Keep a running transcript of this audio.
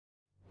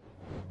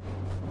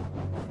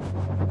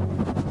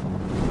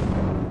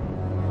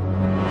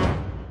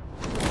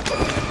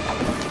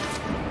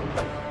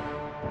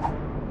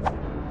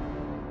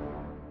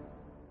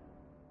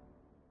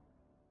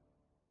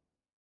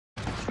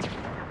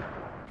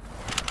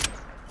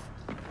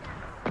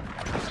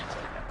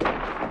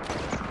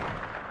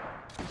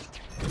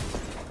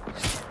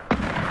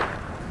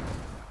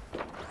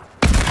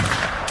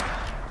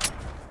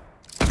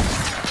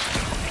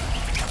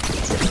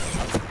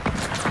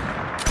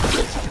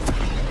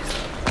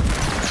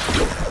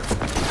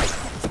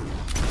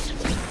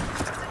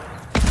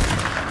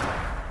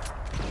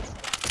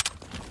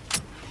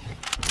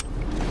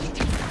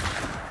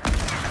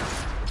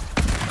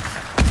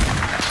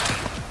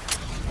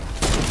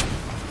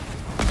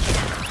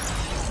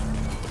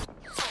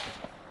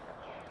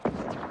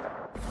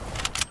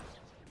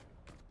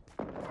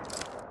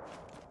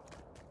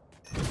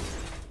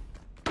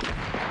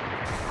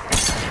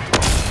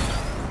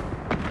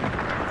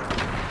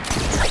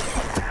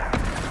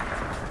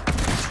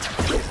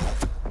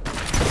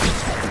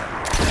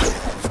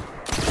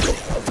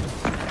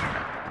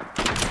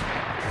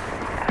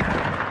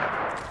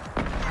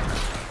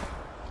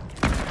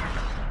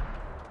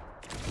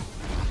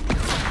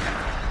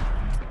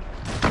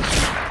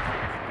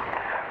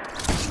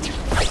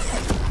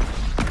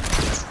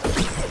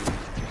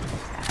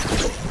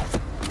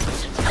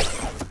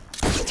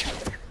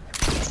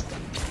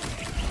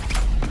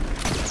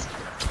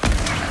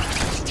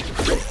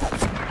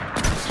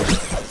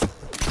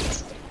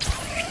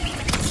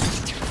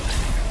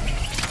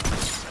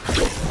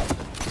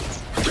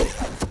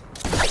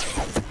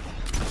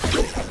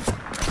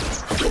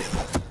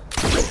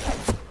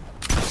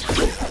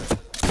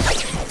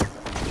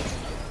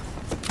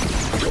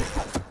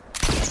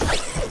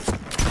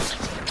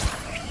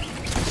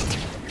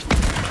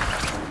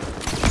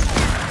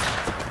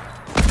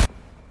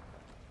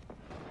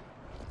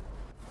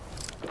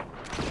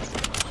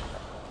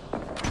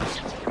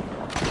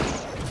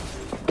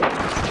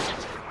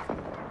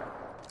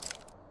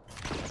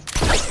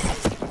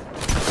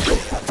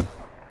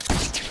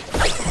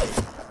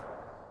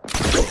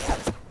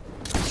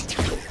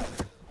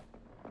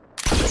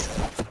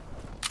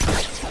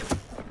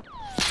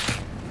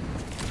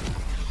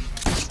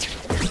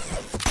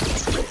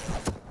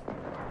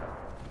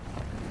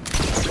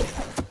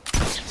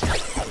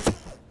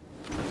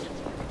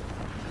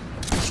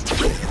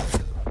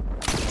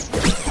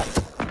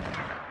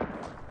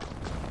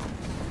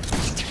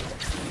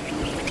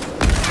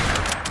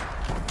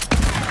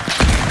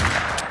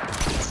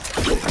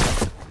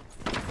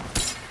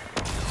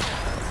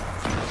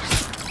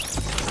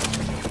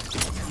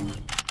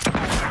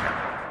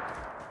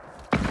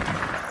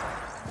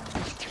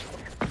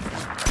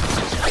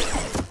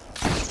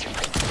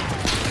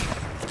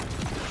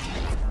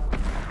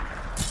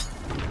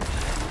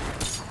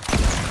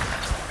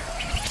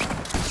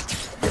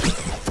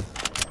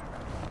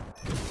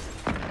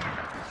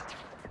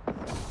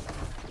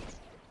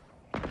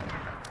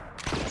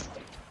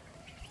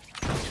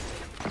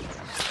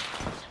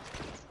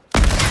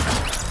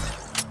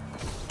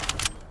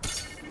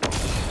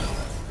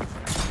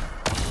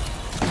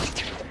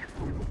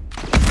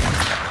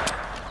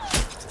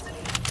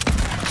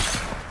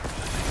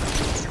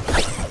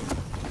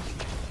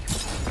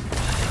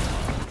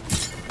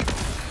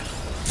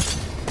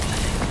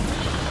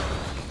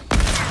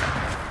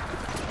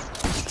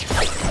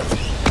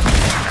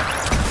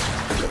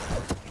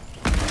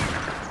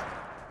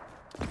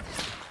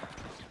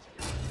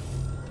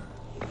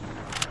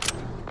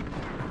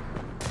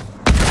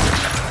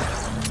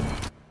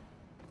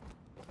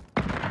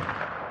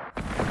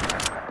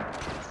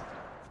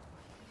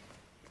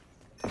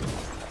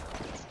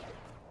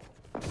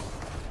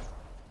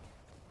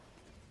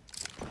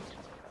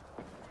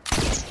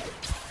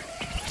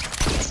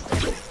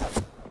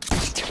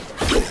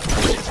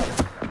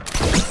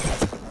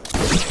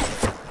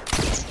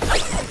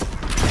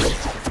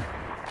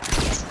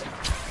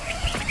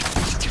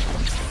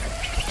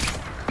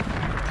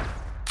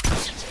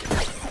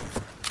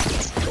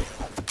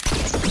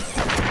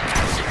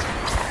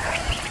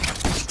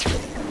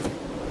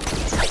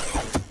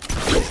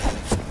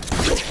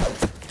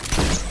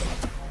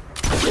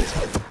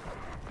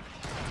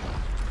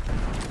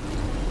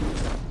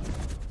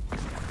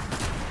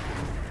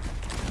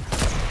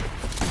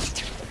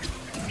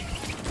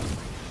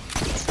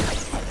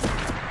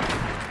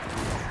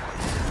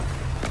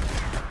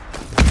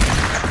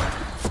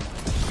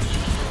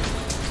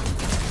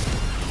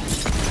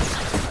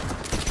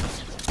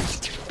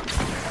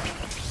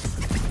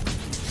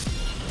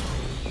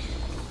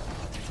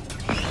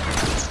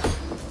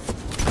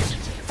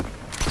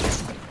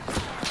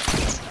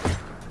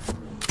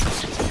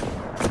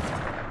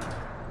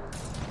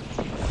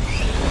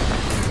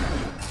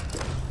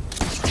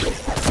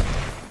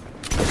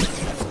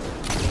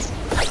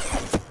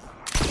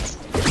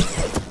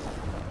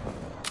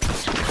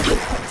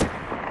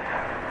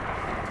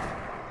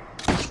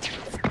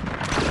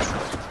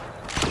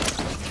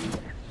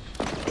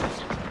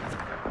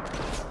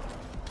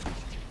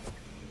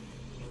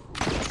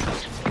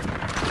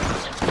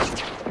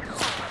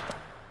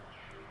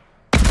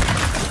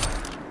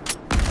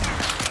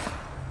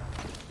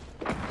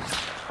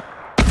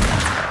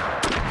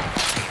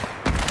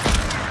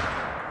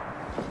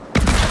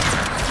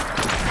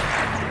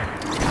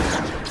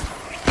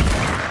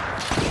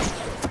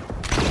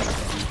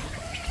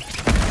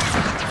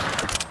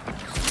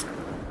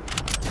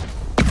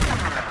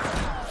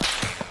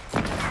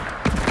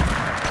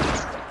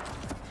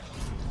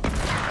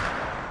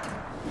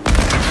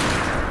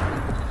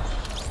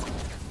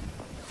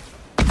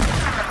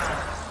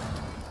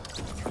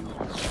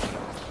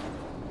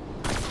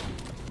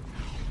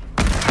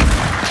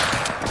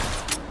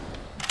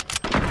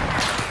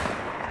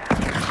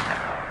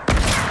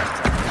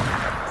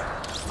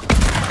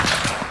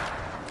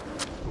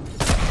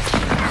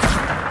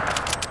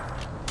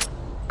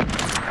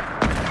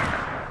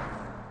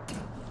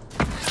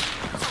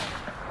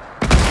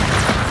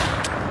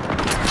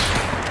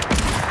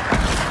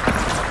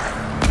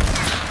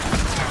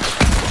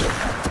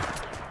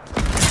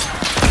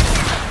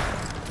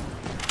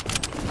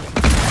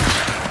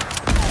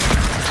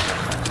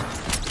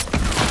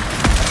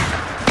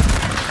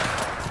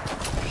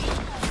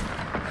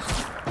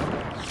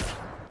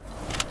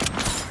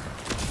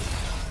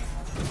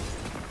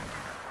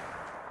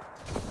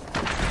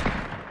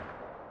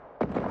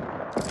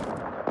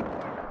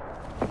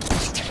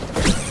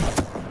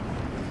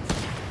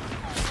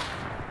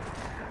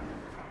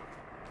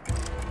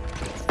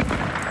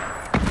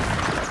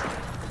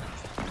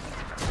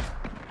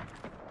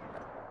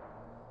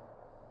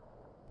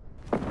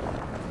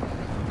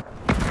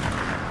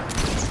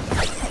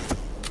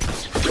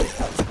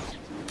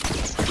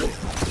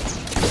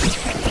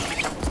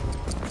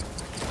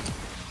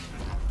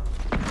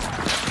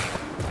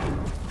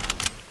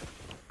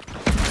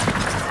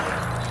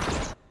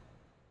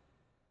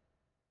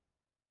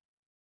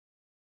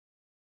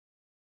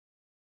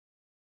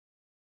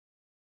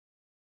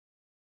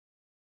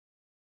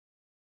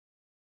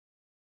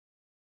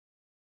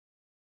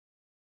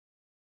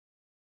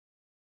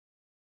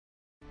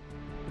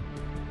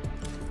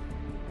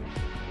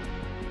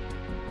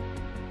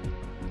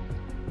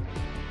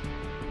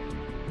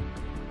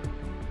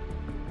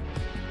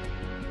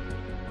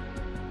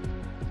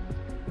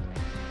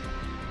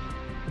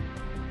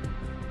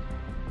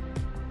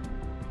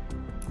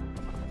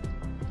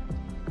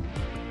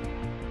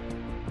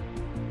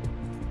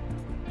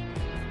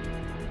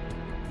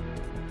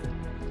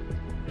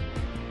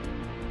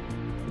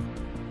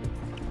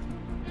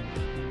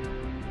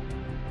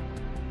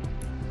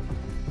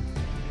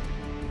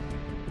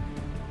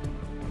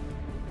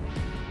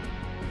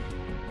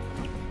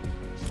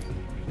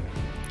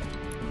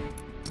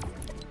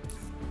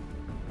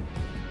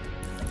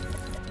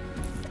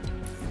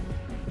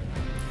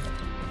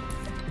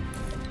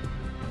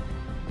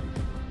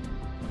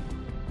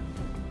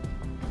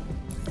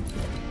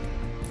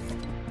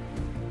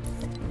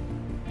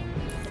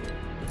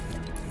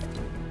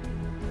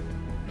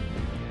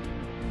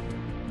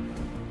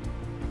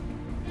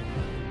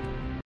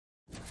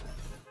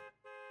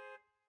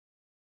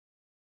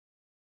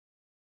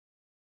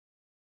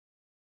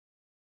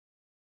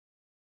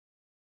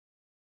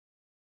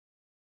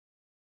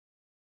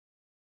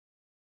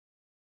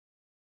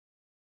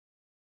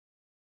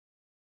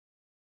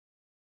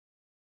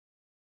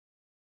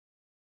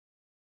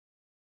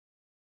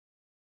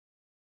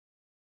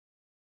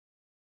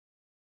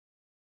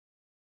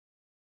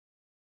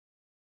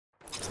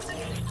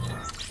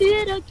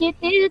이렇게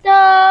뛰다.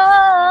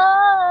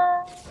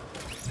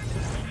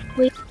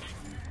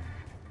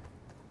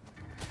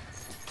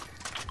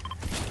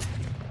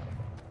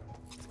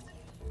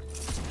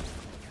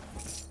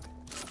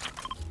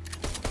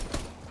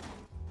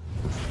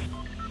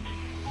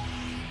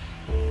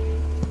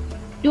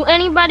 Do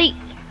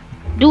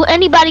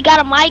anybody got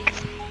a mic?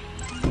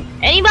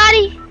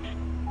 Anybody?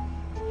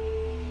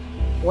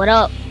 What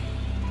up?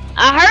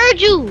 I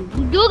heard you.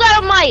 You do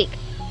got a mic.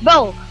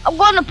 Bro, I'm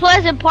going to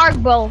Pleasant Park,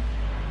 bro.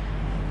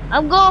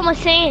 I'm going with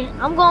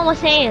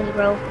Sands,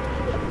 bro.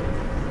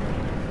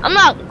 I'm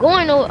not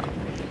going to...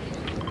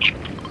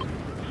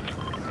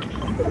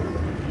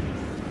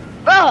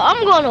 Bro,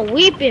 I'm going to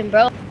Weeping,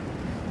 bro.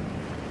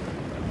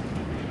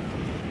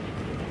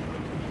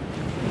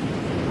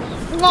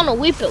 I'm going to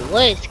Weeping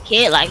Woods,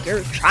 kid. Like,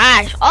 you're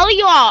trash. All of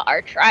y'all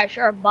are trash.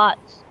 You're bots.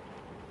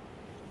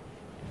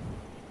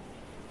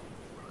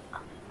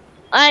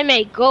 I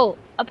may go.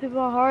 Up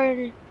people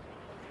hard.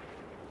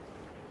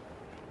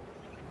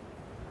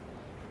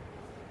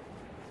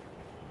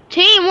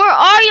 Team, where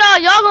are y'all?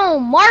 Y'all gonna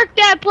mark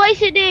that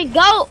place and then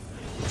go?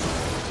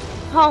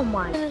 Oh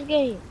my, this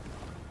game.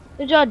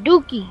 Good job,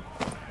 Dookie.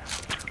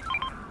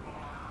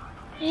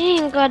 He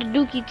ain't got a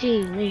Dookie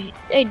team.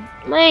 They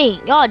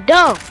man, y'all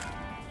dumb.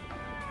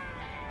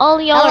 All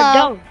of y'all are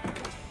dumb.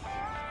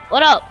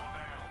 What up?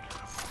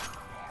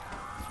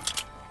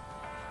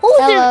 Who's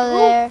Hello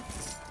there.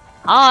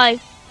 Hi.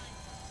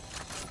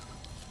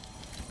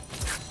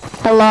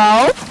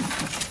 Hello?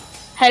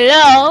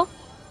 Hello?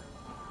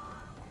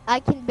 I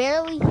can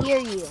barely hear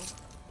you.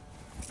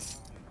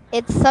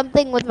 It's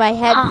something with my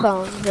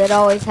headphones. It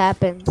always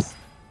happens.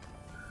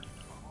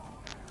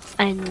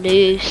 I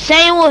knew.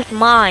 Same with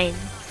mine.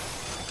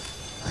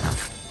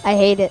 I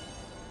hate it.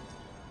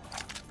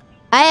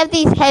 I have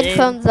these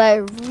headphones that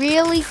are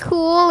really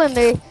cool and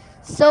they're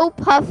so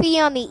puffy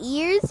on the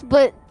ears,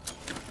 but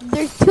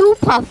they're too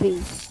puffy.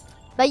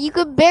 That you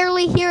could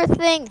barely hear a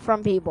thing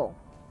from people.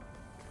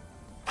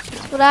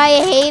 That's what I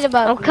hate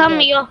about I'm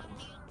coming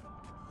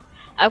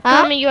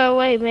your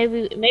way.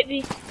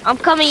 Maybe I'm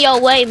coming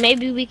your way.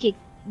 Maybe we could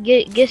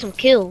get some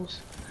kills.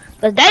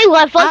 But they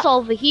left us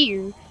over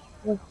here.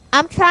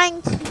 I'm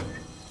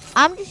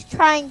just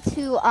trying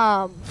to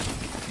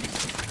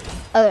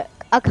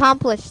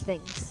accomplish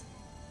things.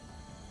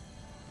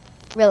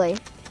 Really.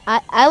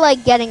 I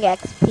like getting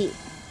XP.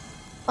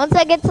 Once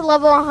I get to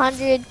level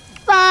 100,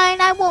 fine,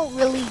 I won't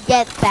really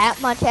get that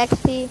much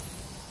XP.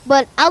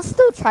 But I'll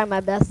still try my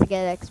best to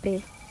get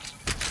XP.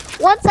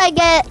 Once I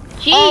get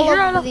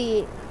all of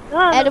the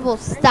edible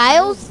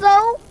styles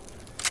though,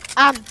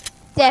 I'm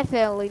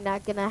definitely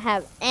not gonna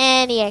have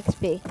any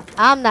XP.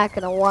 I'm not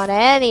gonna want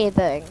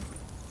anything.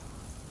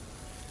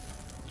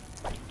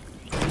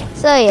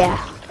 So yeah.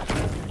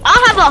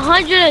 I have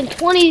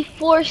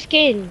 124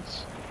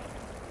 skins.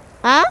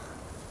 Huh?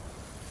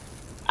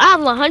 I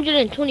have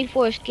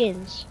 124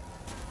 skins.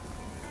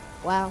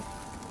 Wow.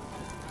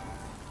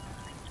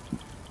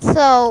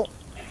 So,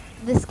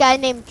 this guy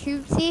named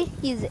Troopsy,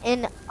 he's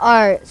in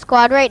our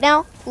squad right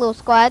now, little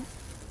squad.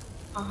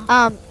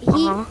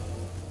 He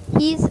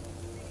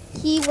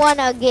won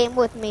a game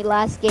with me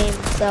last game,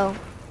 so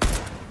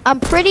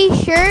I'm pretty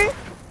sure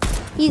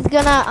he's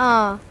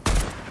gonna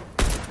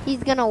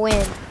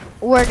win.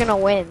 We're gonna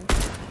win.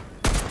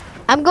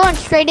 I'm going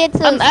straight into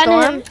the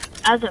storm.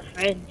 As a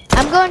friend.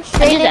 I'm going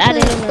straight into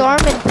the storm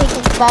and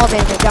taking fall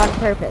damage on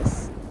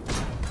purpose.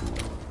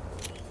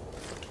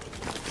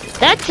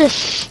 That's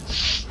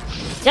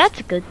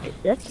a good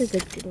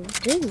thing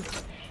too.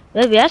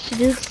 Maybe I should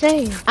do the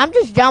same. I'm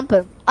just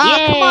jumping. Oh,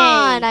 yay. Come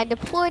on! I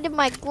deployed in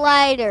my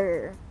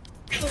glider.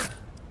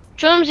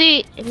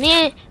 Trumsy,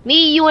 me,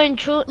 you, and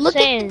Look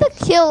at the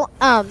kill.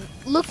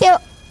 Look at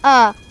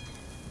how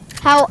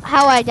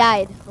I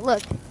died.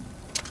 Look.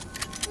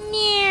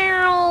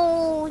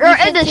 You're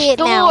in the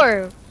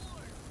store.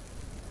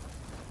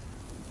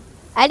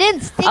 I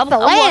didn't stick the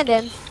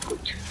landing.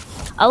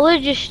 I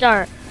would just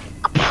start.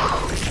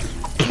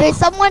 There's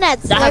someone at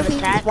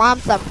Slurpee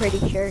Swamps, I'm pretty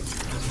sure.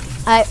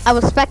 I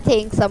was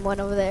spectating someone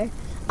over there.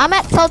 I'm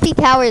at Salty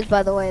Towers,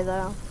 by the way,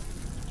 though.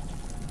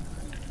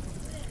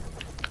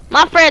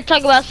 My friend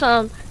talking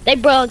about they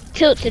brought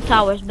Tilted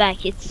Towers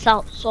back. It's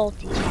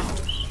Salty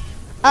Towers.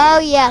 Oh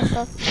yeah,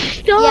 yeah.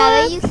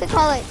 They used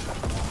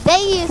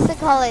to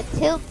call it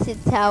Tilted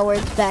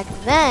Towers back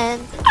then,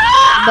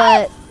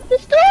 but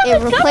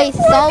it replaced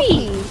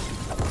Salty,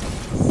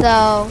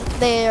 so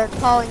they are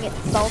calling it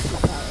Salty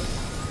Towers.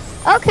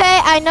 Okay,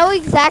 I know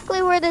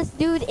exactly where this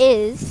dude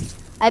is.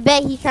 I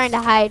bet he's trying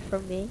to hide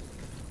from me.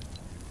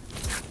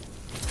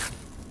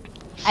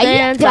 Are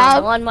you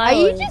dumb? Are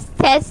you just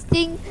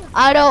testing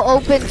auto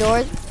open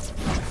doors?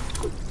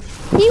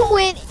 He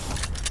went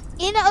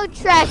in a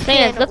trash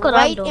can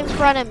right in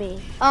front of me.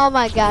 Oh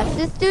my gosh,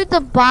 this dude's a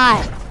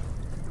bot.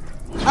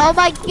 Oh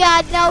my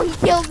god, no, he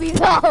killed me,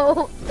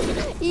 no.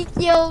 He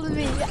killed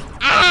me.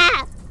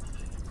 Ah!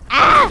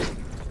 Ah!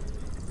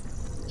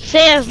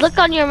 Sans, look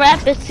on your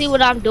map and see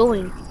what I'm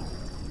doing.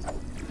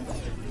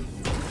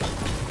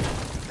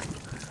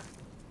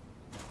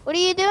 What are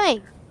you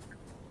doing?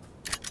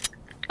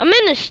 I'm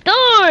in a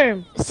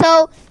storm.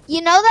 So,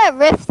 you know that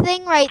rift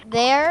thing right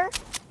there?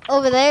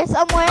 Over there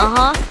somewhere?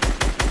 Uh-huh.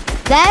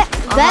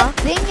 That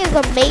thing is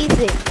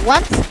amazing.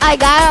 Once I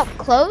got up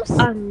close,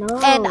 I know.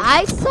 and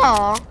I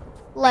saw,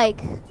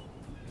 like,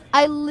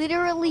 I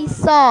literally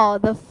saw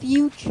the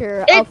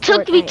future It of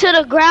took me Fortnite. to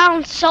the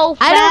ground so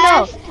fast. I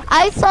don't know.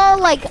 I saw,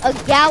 like, a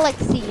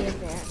galaxy in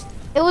there.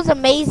 It was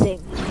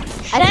amazing.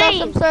 I saw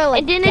some sort of, like,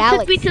 and then galaxy. it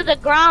took me to the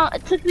ground.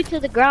 It took me to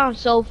the ground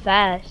so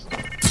fast.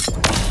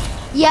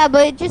 Yeah,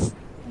 but it just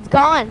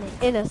gone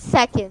in a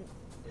second.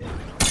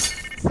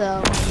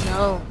 So,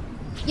 No.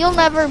 you'll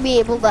never be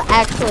able to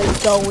actually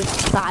go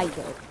inside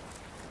it.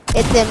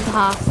 It's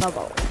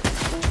impossible.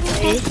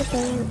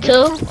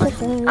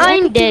 2.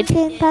 I'm dead.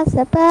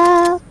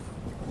 Impossible.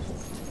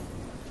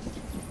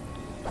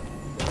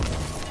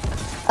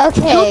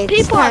 Okay, Two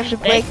it's people are time to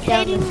break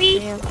down spectating this me.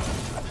 stream.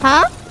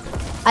 Huh?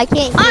 I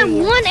can't hear I'm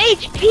you. 1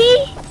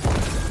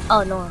 HP.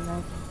 Oh no, I'm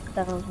not. I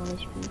thought I was 1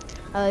 HP.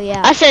 Oh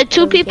yeah. I said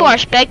 2 Okay. people are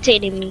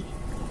spectating me.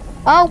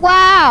 Oh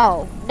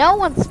wow! No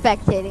one's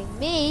spectating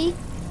me.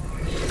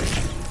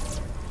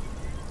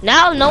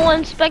 Now no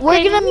one's spectating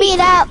We're gonna me. meet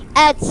up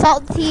at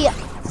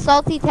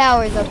Salty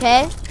Towers,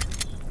 okay?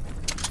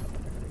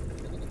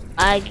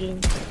 Again.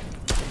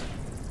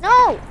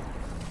 No.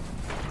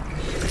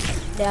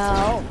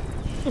 No.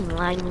 I'm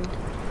lagging.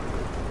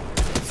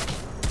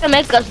 Gonna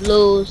make us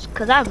lose,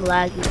 cause I'm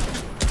lagging.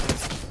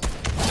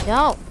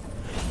 No.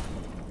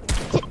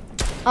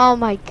 Oh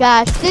my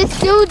gosh, this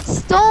dude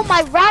stole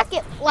my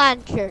rocket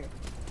launcher.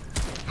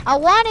 I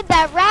wanted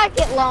that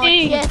rocket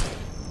launcher.